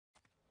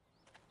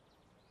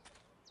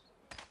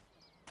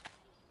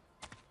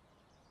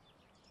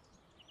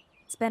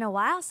been a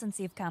while since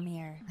you've come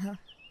here. Huh?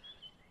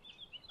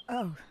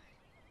 Oh,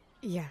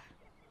 yeah.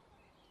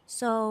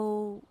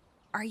 So,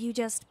 are you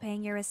just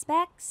paying your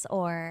respects,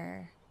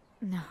 or...?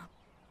 No,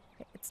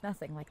 it's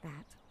nothing like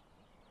that.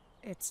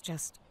 It's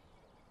just...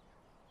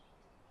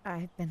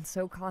 I've been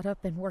so caught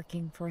up in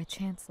working for a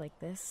chance like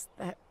this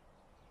that...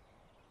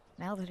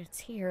 now that it's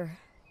here,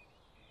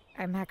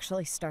 I'm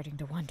actually starting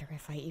to wonder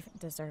if I even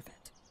deserve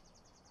it.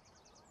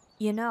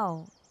 You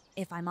know,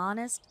 if I'm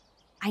honest,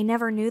 I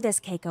never knew this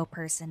Keiko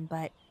person,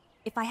 but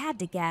if I had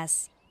to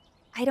guess,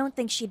 I don't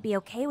think she'd be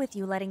okay with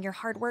you letting your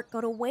hard work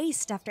go to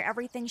waste after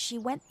everything she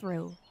went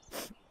through.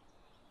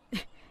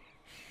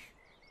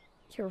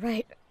 You're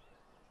right.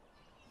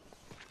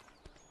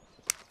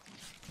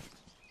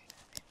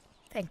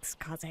 Thanks,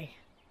 Kaze.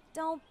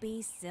 Don't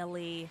be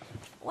silly.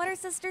 What are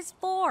sisters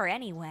for,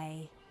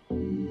 anyway?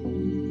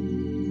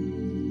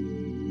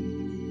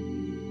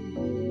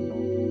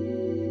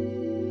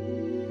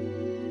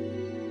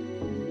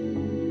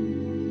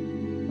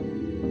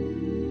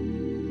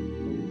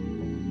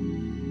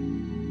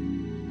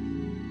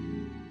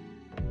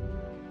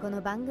 こ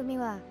の番組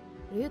は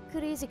ルー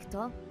クルイジク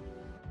と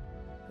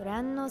グ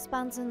ランノス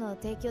パンツの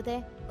提供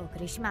でお送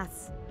りしま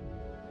す。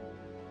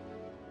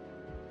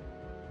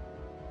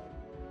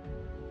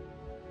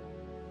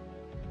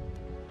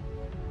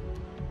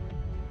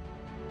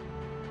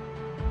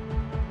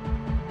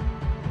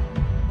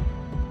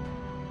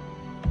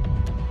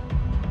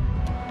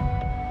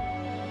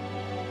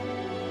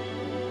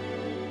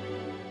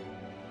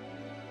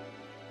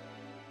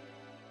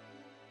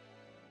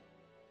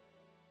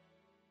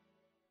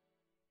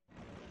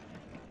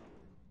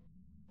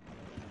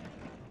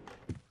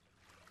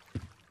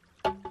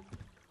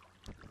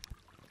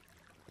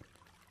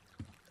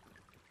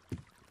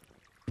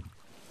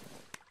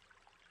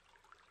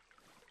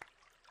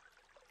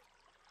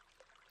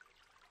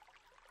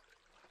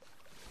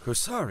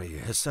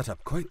Kusari has set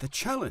up quite the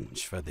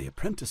challenge for the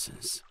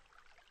apprentices.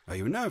 Are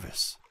you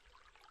nervous?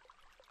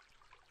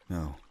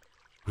 No.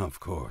 Of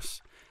course.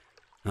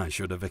 I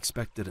should have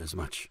expected as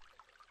much.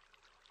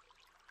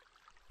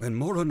 When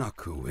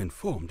Moronaku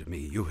informed me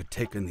you had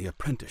taken the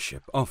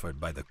apprenticeship offered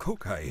by the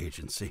Kokai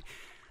agency,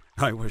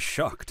 I was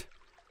shocked.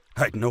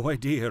 I'd no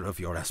idea of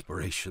your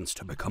aspirations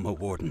to become a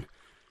warden.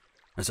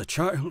 As a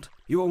child,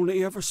 you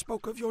only ever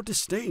spoke of your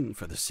disdain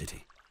for the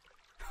city.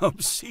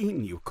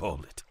 Obscene, you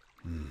called it.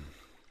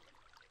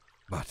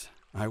 But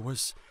I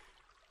was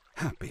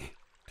happy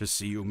to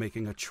see you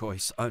making a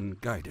choice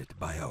unguided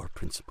by our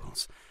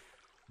principles.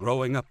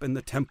 Growing up in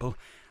the temple,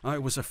 I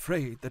was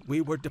afraid that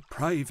we were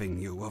depriving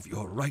you of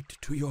your right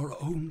to your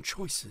own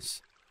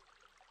choices.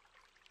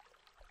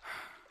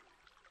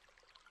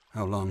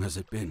 How long has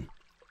it been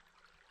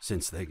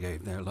since they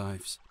gave their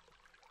lives?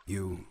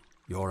 You,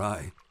 your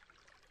eye.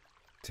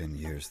 10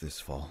 years this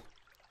fall.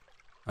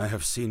 I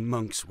have seen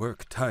monks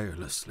work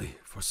tirelessly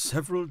for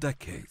several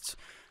decades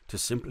to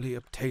simply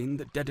obtain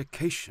the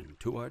dedication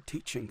to our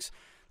teachings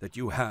that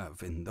you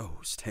have in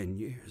those 10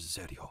 years,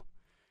 Zeiryo.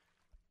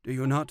 Do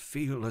you not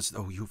feel as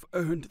though you've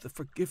earned the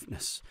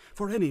forgiveness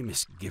for any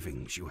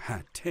misgivings you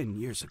had 10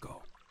 years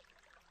ago?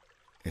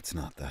 It's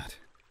not that.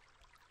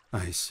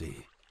 I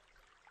see.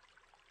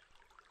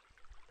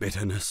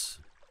 Bitterness,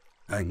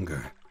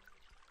 anger,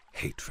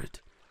 hatred.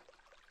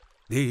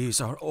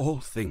 These are all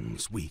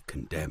things we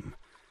condemn,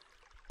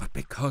 but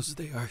because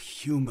they are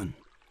human,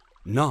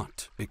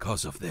 not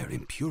because of their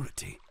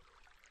impurity.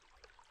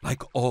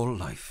 Like all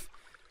life,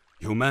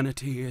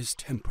 humanity is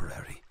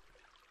temporary,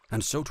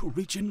 and so to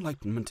reach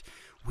enlightenment,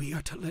 we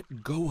are to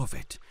let go of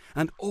it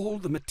and all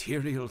the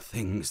material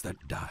things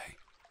that die,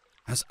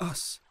 as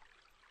us.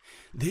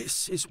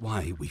 This is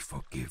why we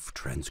forgive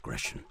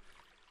transgression,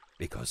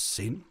 because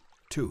sin,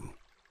 too,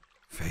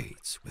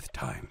 fades with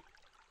time.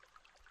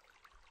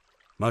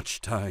 Much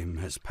time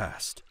has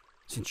passed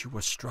since you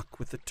were struck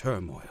with the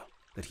turmoil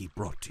that he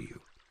brought to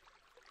you.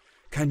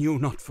 Can you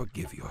not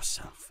forgive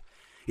yourself,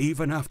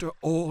 even after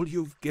all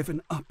you've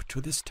given up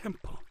to this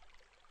temple?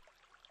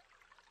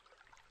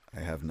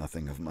 I have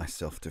nothing of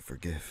myself to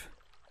forgive.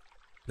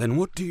 Then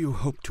what do you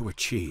hope to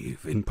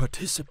achieve in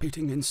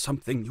participating in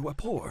something you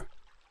abhor?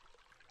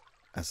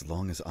 As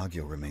long as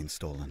Agyo remains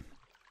stolen,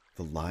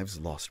 the lives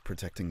lost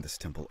protecting this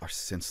temple are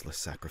senseless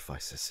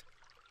sacrifices.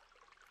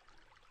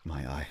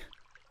 My eye,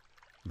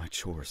 my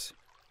chores,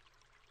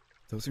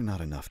 those are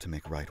not enough to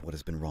make right what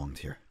has been wronged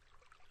here.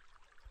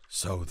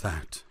 So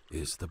that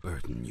is the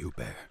burden you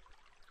bear.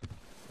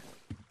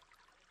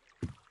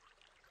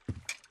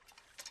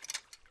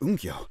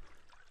 Ungyo,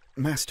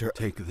 Master...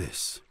 Take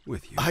this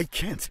with you. I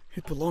can't.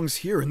 It belongs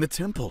here in the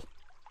temple.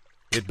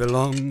 It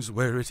belongs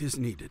where it is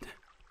needed.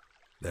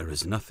 There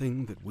is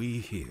nothing that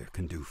we here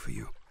can do for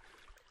you.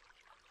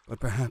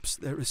 But perhaps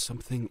there is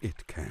something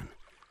it can.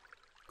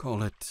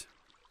 Call it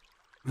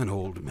an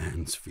old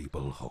man's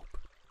feeble hope.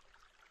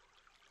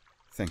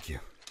 Thank you.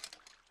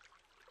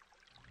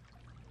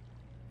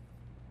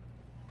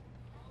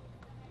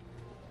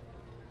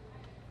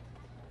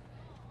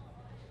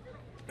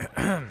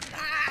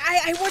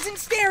 I wasn't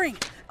staring!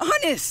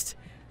 Honest!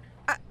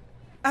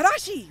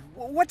 Arashi,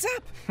 what's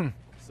up?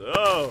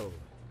 So,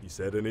 you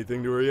said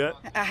anything to her yet?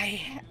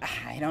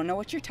 I don't know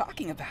what you're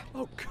talking about.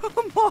 Oh,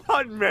 come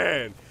on,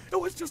 man! It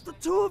was just the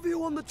two of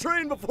you on the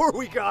train before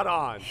we got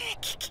on!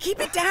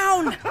 Keep it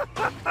down!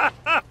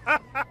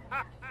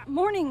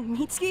 Morning,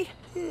 Mitsuki.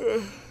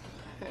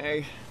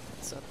 Hey,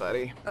 what's up,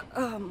 buddy?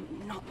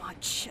 Not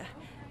much.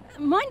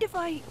 Mind if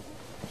I...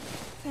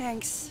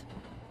 Thanks.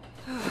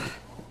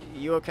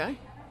 You okay?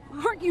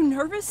 Aren't you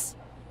nervous?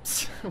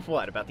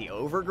 What, about the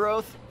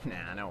overgrowth?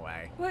 Nah, no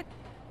way. But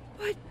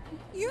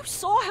you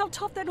saw how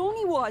tough that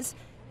Oni was.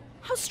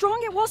 How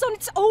strong it was on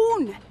its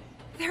own.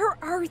 There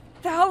are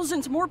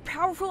thousands more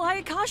powerful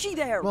Ayakashi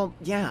there. Well,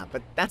 yeah,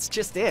 but that's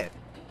just it.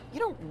 You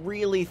don't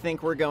really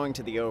think we're going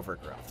to the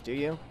overgrowth, do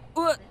you?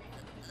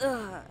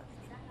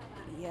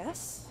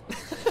 Yes?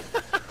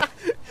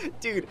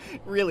 Dude,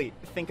 really,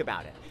 think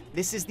about it.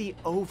 This is the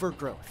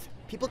overgrowth.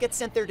 People get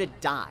sent there to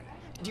die.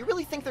 Do you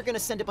really think they're gonna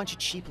send a bunch of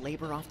cheap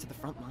labor off to the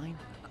front line?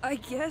 I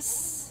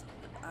guess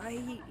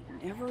I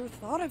never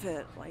thought of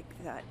it like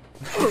that.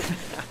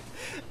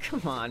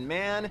 Come on,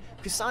 man.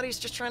 Kusari's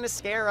just trying to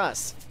scare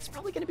us. It's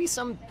probably gonna be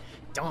some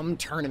dumb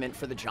tournament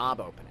for the job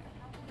opening.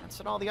 That's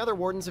what all the other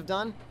wardens have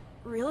done.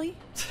 Really?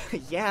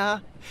 Yeah.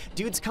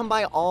 Dudes come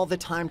by all the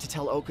time to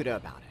tell Okuda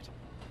about it.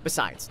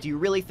 Besides, do you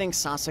really think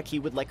Sasaki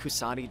would let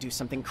Kusari do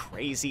something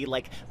crazy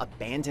like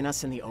abandon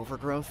us in the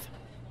overgrowth?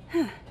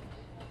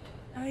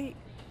 I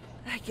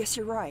guess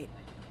you're right.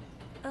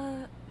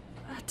 A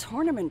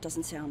tournament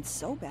doesn't sound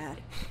so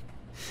bad.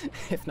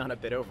 If not a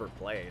bit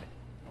overplayed.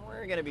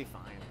 We're gonna be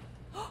fine.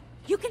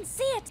 You can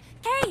see it!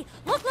 Hey,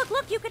 look, look,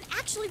 look! You can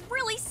actually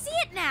really see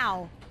it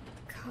now!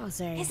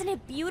 Kaze. Isn't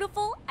it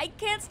beautiful? I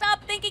can't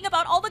stop thinking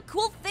about all the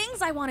cool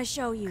things I want to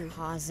show you.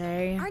 Kaze.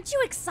 Aren't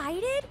you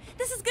excited?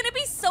 This is gonna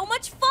be so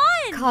much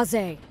fun!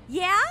 Kaze.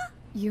 Yeah?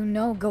 You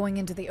know going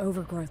into the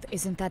overgrowth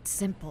isn't that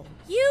simple.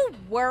 You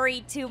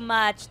worry too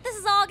much. This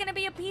is all gonna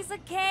be a piece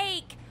of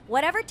cake.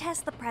 Whatever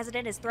test the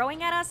president is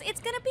throwing at us, it's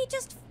gonna be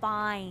just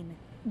fine.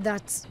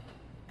 That's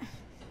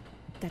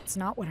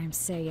not what I'm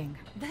saying.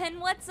 Then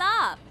what's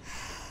up?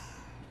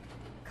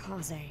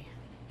 Kaze.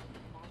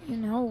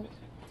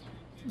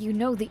 You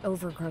know the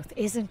overgrowth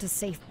isn't a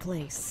safe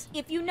place.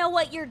 If you know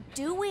what you're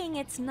doing,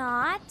 it's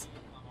not.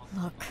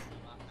 Look,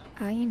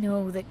 I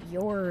know that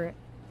your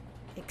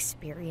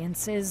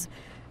experiences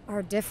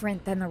are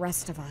different than the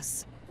rest of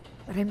us,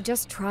 but I'm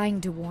just trying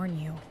to warn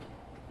you.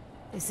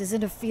 This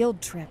isn't a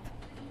field trip.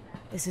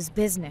 This is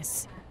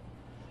business.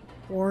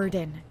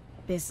 Warden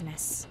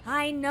business.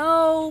 I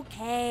know,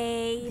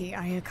 Kei. The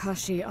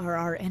Ayakashi are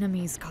our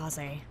enemies,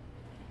 Kaze.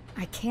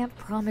 I can't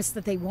promise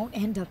that they won't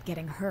end up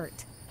getting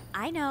hurt.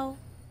 I know.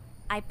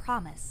 I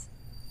promise.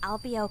 I'll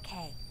be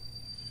okay.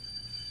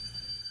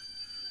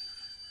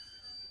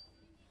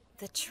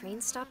 The train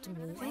stopped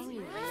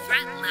moving?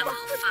 Threat level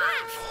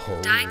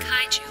 5.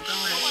 Daikaiju.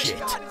 Shit.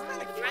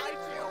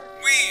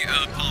 We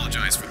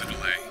apologize for the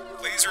delay.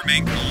 Please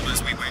remain calm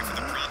as we wait for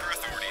the proper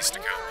authorities to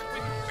come.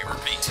 We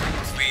repeat,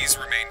 please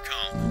remain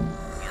calm.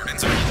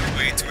 Wardens are on their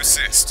way to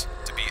assist.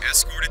 To be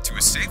escorted to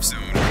a safe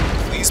zone,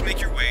 please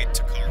make your way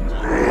to car 1.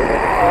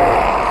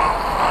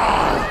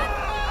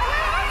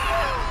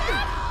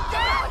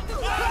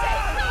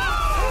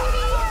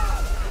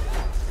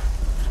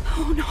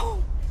 Oh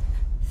no!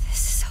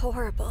 This is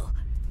horrible.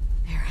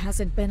 There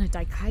hasn't been a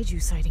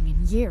Daikaiju sighting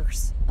in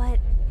years. But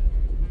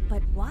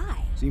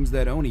why? Seems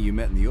that Oni you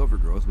met in the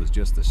overgrowth was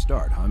just the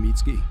start, huh,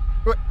 Mitsuki?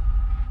 What?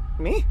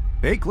 Me?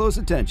 Pay close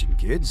attention,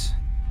 kids.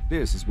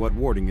 This is what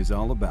warding is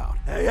all about.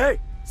 Hey,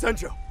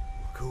 Senjo!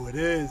 Look who it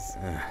is.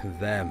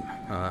 Them.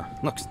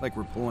 Looks like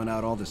we're pulling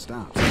out all the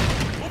stops.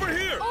 Over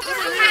here!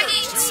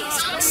 Protagonists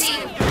on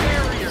scene.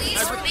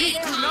 Please remain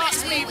calm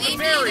as we wait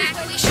for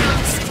evacuation.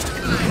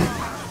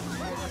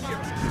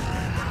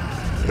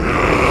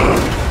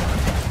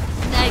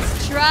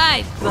 Nice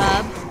try,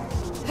 bub.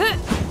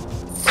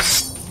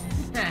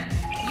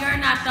 You're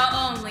not the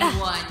only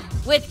one.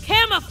 With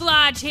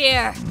camouflage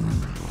here.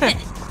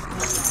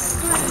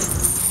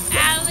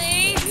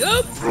 Allie?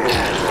 Yup.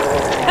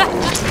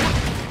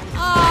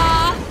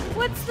 Aw,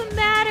 what's the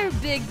matter,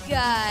 big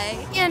guy?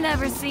 You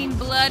never seen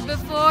blood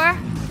before?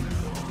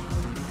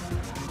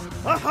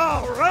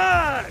 All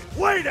right!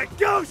 Way to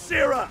go,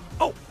 Shira!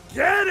 Oh,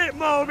 get it,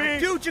 Momi!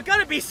 Dude, you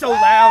gotta be so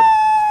loud!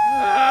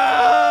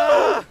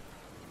 Ah!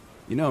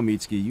 You know,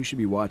 Mitsuki, you should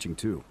be watching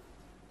too.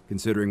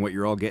 Considering what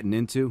you're all getting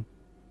into,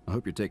 I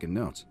hope you're taking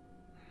notes.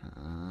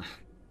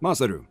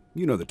 Masaru,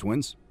 you know the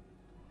twins.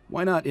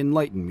 Why not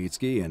enlighten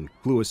Mitsuki and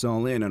clue us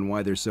all in on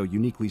why they're so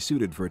uniquely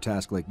suited for a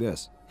task like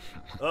this?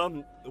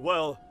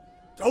 Well...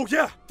 Oh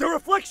yeah, their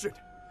reflection!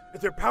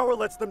 Their power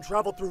lets them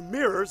travel through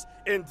mirrors,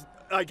 and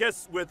I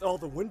guess with all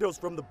the windows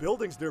from the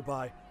buildings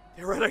nearby,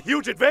 they're at a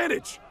huge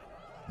advantage!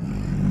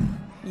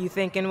 You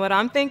thinking what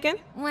I'm thinking?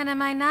 When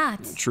am I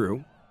not?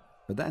 True,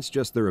 but that's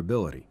just their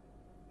ability.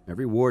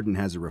 Every warden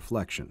has a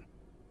reflection.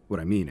 What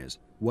I mean is,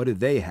 what do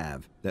they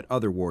have that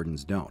other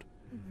wardens don't?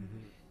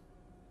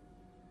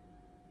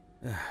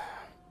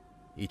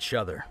 Each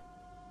other.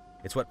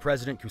 It's what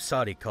President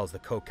Kusari calls the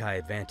Kokai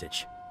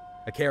advantage.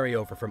 A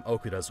carryover from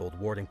Okuda's old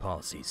warding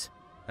policies.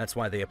 That's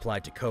why they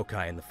applied to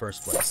Kokai in the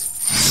first place.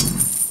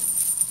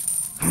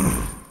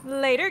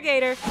 Later,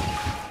 Gator.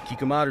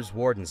 Kikumaru's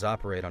wardens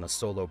operate on a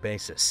solo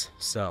basis,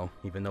 so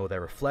even though their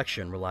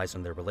reflection relies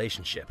on their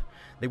relationship,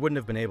 they wouldn't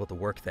have been able to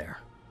work there.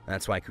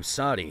 That's why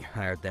Kusari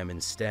hired them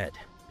instead,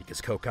 because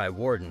Kokai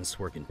wardens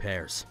work in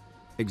pairs.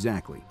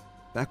 Exactly.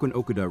 Back when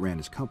Okuda ran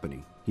his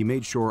company, he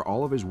made sure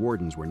all of his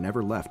wardens were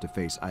never left to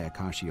face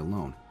Ayakashi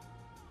alone.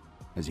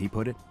 As he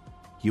put it,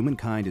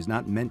 humankind is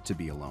not meant to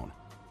be alone,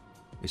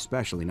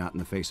 especially not in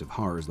the face of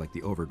horrors like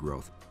the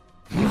overgrowth.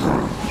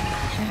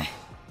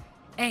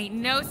 Ain't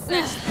no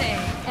such thing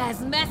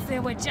as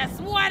messing with just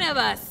one of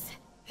us.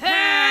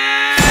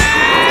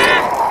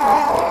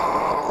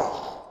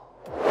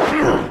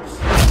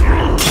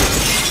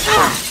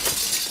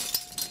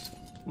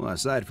 Well,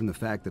 aside from the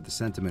fact that the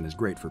sentiment is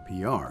great for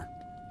PR,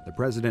 the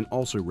president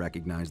also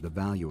recognized the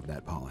value of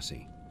that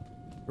policy.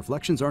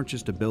 Reflections aren't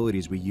just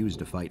abilities we use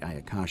to fight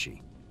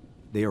Ayakashi.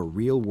 They are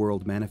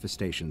real-world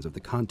manifestations of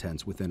the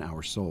contents within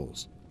our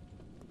souls.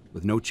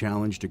 With no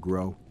challenge to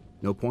grow,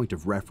 no point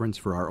of reference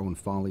for our own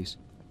follies,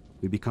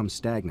 we become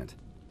stagnant,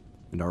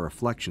 and our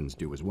reflections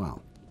do as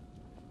well.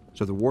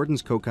 So the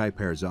Warden's Kokai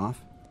pairs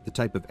off, the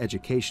type of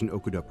education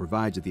Okuda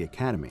provides at the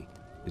Academy,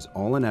 is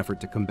all an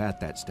effort to combat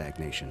that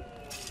stagnation.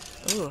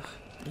 Ooh,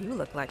 you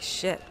look like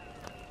shit.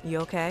 You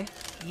okay?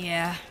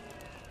 Yeah.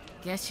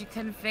 Guess you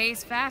couldn't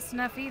phase fast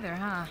enough either,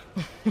 huh?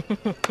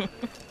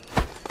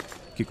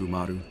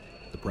 Kikumaru,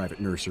 the private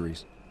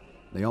nurseries,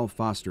 they all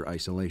foster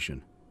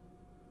isolation.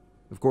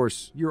 Of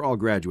course, you're all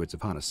graduates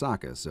of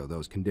Hanasaka, so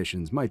those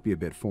conditions might be a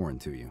bit foreign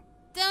to you.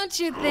 Don't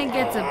you think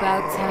it's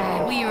about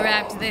time we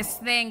wrapped this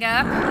thing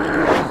up?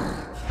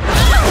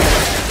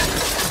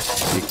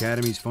 The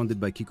academies funded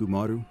by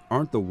Kikumaru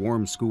aren't the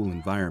warm school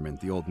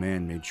environment the old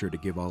man made sure to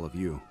give all of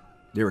you.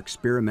 They're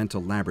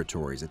experimental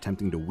laboratories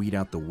attempting to weed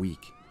out the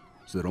weak,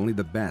 so that only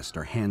the best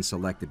are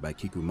hand-selected by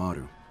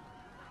Kikumaru.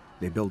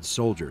 They build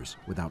soldiers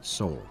without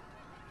soul.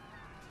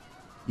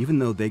 Even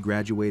though they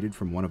graduated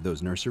from one of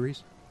those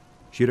nurseries,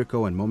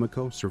 Shirako and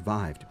Momoko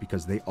survived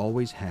because they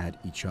always had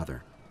each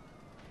other.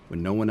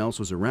 When no one else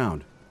was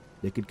around,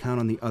 they could count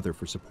on the other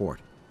for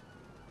support.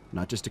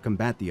 Not just to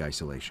combat the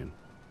isolation,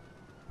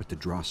 but to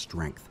draw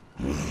strength.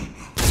 Look!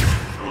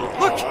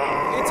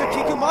 It's a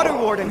Kikumaru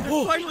warden!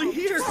 They're finally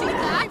here!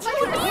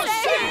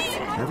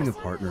 Having a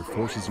partner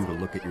forces you to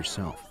look at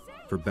yourself,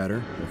 for better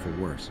or for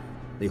worse.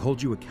 They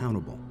hold you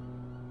accountable.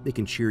 They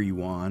can cheer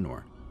you on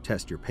or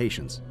test your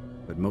patience,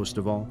 but most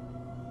of all,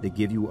 they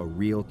give you a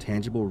real,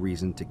 tangible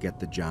reason to get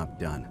the job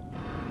done.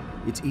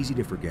 It's easy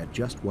to forget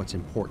just what's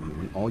important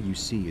when all you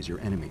see is your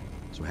enemy,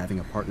 so having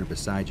a partner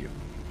beside you,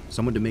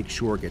 someone to make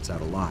sure gets out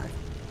alive,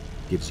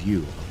 gives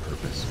you a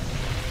purpose.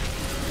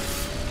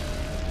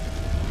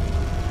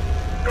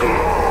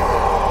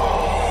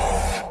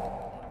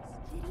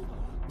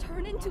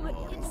 Turn into a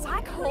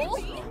black hole?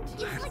 Did you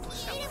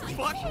see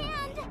that?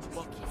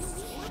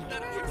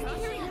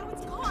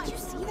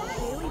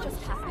 Really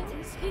just happened?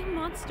 Is he a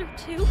monster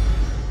too?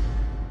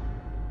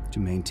 To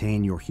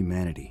maintain your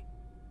humanity.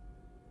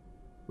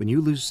 When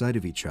you lose sight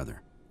of each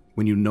other,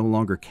 when you no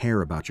longer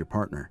care about your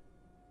partner,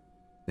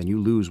 then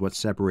you lose what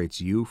separates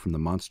you from the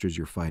monsters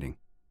you're fighting.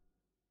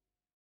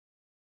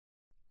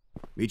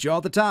 Meet you all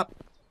at the top.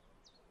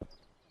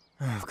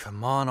 Oh,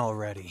 come on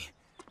already.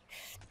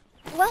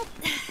 Well,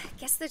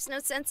 guess there's no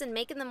sense in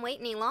making them wait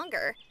any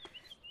longer.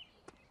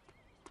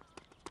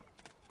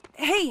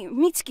 Hey,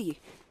 Mitsuki.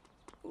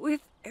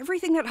 With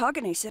everything that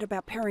Hagane said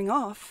about pairing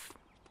off,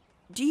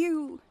 do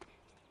you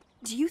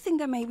think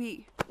that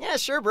maybe... Yeah,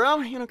 sure, bro.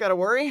 You don't gotta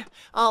worry.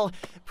 I'll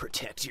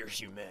protect your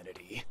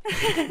humanity.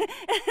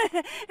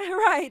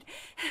 Right.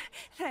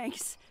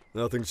 Thanks.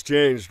 Nothing's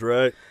changed,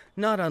 right?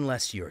 Not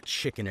unless you're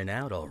chickening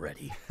out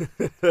already.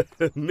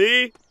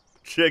 Me?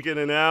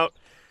 Chickening out?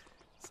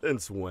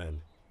 Since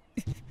when?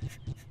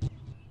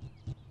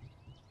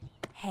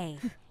 Hey,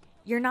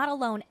 you're not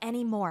alone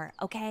anymore,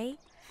 okay?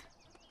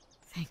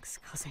 Thanks,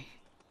 Kaze.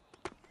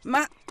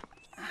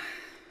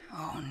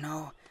 Oh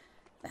no.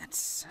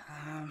 That's,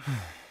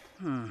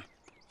 come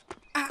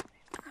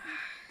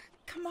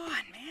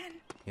on, man.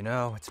 You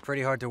know, it's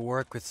pretty hard to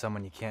work with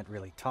someone you can't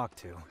really talk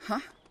to. Huh?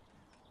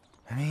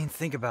 I mean,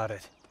 think about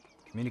it.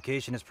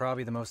 Communication is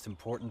probably the most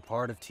important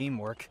part of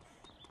teamwork.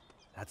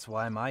 That's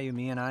why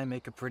Mayumi and I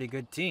make a pretty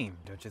good team,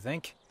 don't you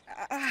think?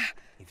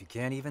 If you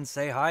can't even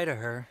say hi to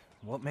her,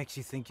 what makes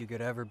you think you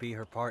could ever be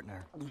her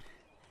partner?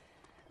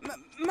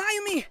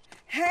 Mayumi!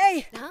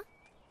 Hey! Huh?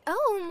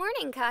 Oh,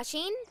 morning,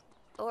 Kashin.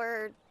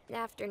 Or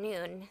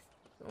afternoon.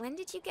 When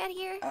did you get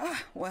here?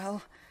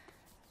 Well,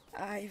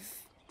 I've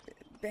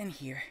been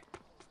here.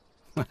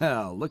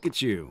 Well, look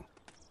at you.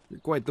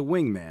 You're quite the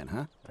wingman,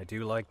 huh? I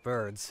do like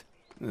birds.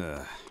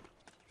 Thank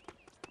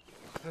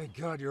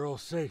God you're all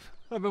safe.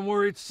 I've been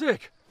worried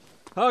sick.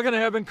 Hagane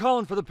have been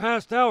calling for the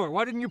past hour.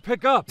 Why didn't you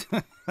pick up?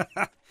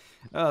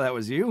 Oh, that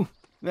was you?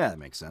 Yeah, that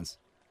makes sense.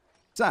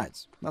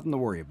 Besides, nothing to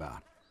worry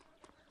about.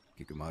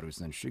 Kikumaru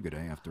sent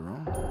Shigure after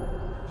all.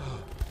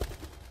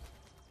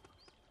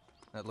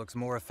 That looks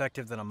more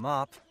effective than a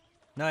mop.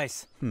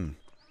 Nice.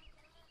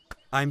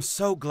 I'm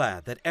so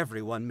glad that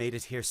everyone made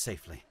it here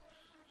safely.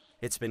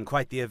 It's been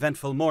quite the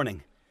eventful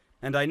morning,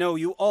 and I know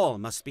you all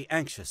must be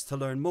anxious to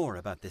learn more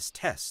about this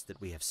test that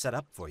we have set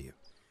up for you.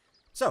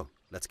 So,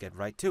 let's get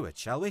right to it,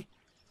 shall we?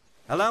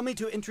 Allow me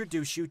to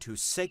introduce you to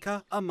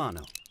Seika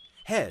Amano,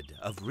 Head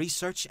of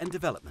Research and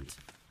Development.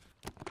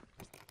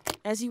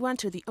 As you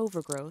enter the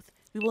overgrowth,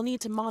 we will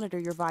need to monitor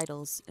your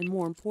vitals, and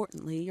more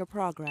importantly, your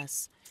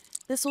progress.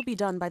 This will be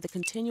done by the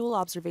Continual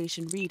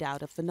Observation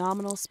Readout of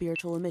Phenomenal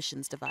Spiritual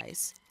Emissions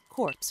Device,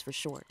 CORPS for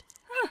short.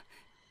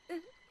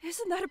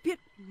 Isn't that a bit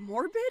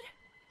morbid?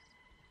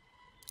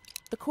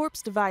 The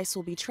CORPS device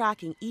will be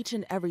tracking each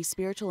and every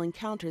spiritual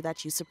encounter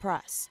that you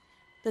suppress.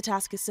 The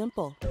task is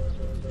simple.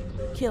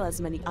 Kill as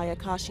many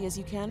Ayakashi as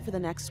you can for the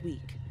next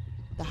week.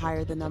 The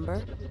higher the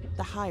number,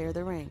 the higher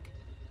the rank.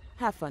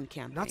 Have fun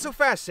camping. Not so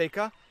fast,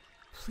 Seika.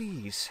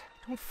 Please,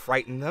 don't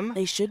frighten them.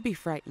 They should be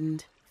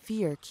frightened.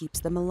 Fear keeps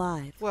them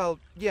alive. Well,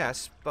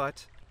 yes,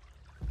 but...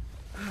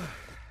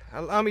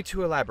 Allow me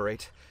to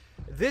elaborate.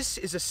 This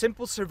is a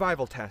simple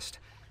survival test.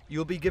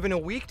 You'll be given a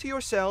week to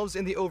yourselves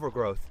in the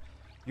overgrowth.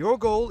 Your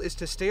goal is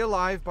to stay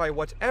alive by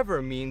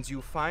whatever means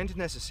you find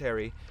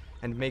necessary,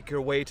 and make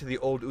your way to the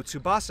old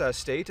Utsubasa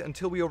estate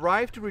until we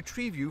arrive to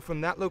retrieve you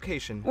from that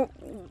location.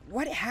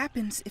 What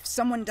happens if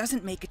someone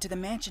doesn't make it to the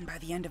mansion by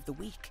the end of the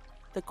week?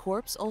 The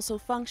corpse also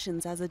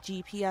functions as a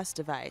GPS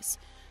device.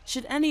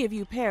 Should any of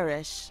you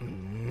perish,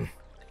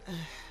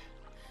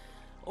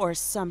 or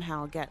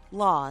somehow get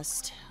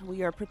lost,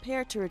 we are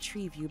prepared to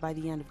retrieve you by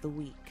the end of the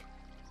week.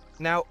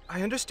 Now,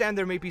 I understand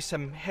there may be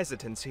some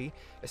hesitancy,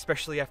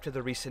 especially after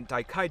the recent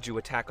Daikaiju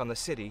attack on the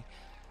city,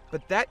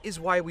 but that is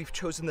why we've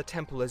chosen the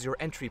temple as your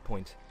entry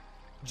point.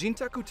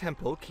 Jintaku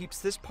Temple keeps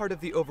this part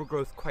of the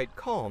overgrowth quite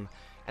calm,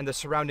 and the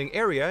surrounding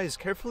area is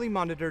carefully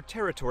monitored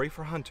territory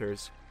for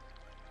hunters.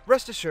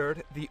 Rest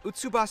assured, the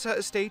Utsubasa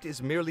estate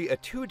is merely a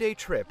 2-day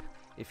trip,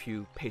 if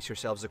you pace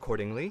yourselves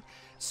accordingly,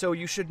 so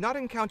you should not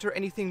encounter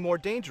anything more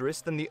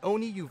dangerous than the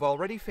Oni you've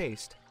already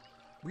faced.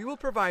 We will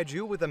provide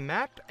you with a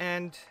map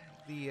and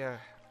the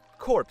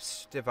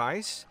corpse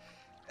device.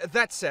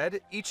 That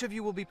said, each of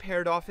you will be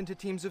paired off into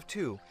teams of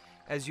 2,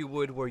 as you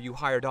would were you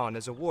hired on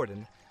as a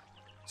warden.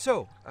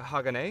 So,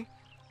 Hagane,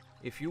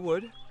 if you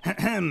would.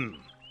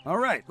 All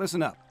right,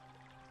 listen up.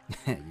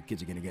 You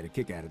kids are gonna get a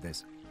kick out of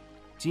this.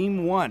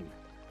 Team 1,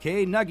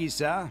 Kei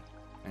Nagisa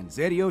and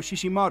Zeiryo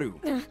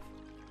Shishimaru.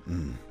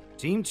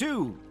 Team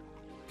 2,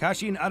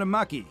 Kashin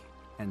Aramaki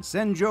and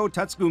Senjo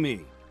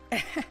Tatsugumi.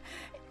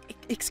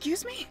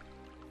 Excuse me?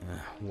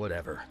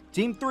 Whatever.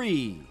 Team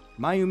 3,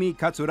 Mayumi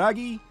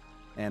Katsuragi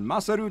and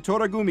Masaru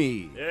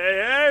Toragumi.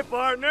 Hey,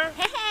 partner!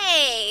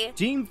 Hey!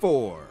 Team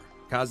 4,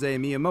 Kaze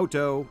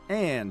Miyamoto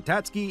and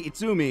Tatsuki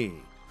Izumi.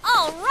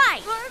 All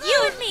right!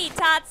 You and me,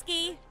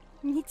 Tatsuki!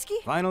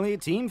 Mitsuki? Finally,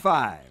 Team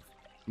 5,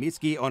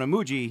 Mitsuki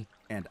Onamuji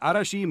and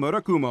Arashi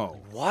Murakumo.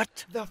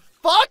 What? The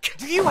fuck?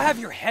 Do you have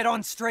your head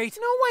on straight?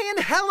 No way in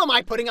hell am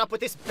I putting up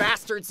with this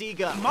bastard's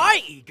ego.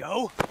 My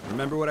ego?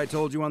 Remember what I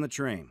told you on the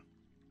train.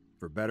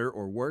 For better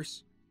or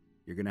worse,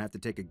 you're gonna have to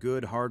take a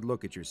good, hard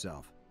look at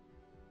yourself.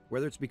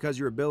 Whether it's because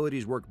your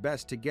abilities work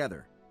best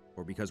together,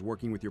 or because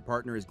working with your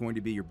partner is going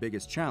to be your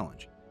biggest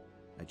challenge,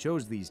 I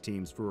chose these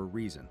teams for a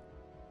reason.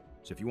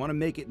 So if you want to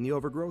make it in the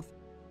overgrowth,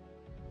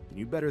 then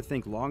you better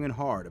think long and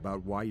hard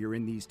about why you're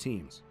in these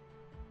teams.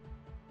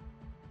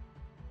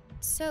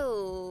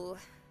 So,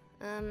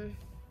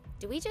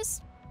 do we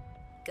just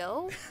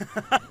go?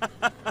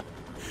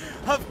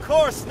 Of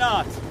course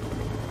not!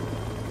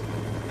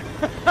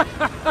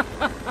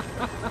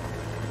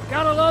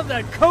 Gotta love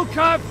that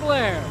Kokai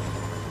flair!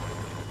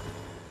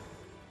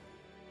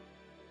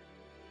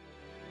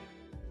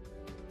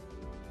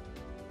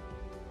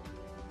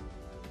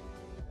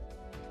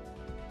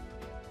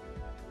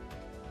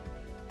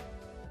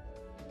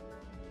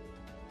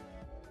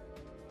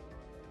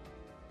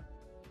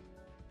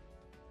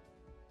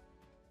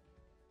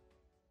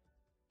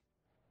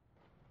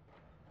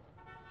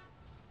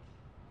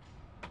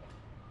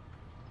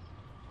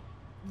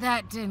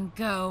 That didn't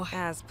go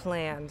as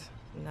planned.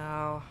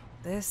 No,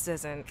 this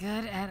isn't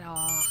good at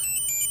all.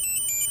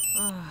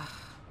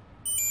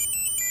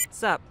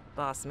 Sup,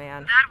 boss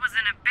man? That was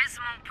an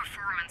abysmal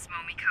performance,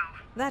 Momiko.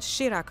 That's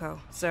Shirako,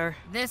 sir.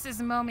 This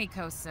is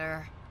Momiko,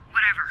 sir.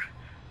 Whatever.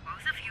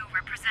 Both of you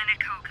represented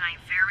Kokai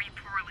very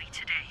poorly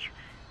today.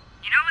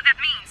 You know what that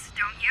means,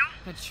 don't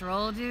you?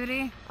 Patrol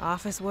duty?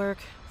 Office work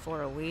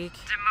for a week.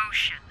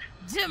 Demotion.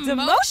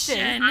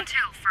 Demotion?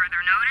 Until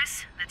further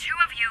notice, the two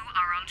of you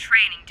are on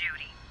training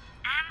duty.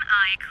 Am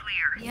I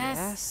clear?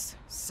 Yes,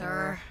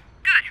 sir.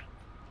 Good.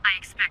 I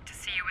expect to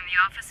see you in the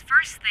office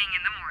first thing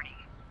in the morning.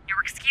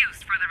 You're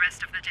excused for the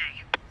rest of the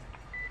day.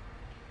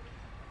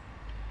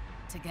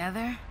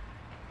 Together?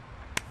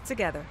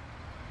 Together.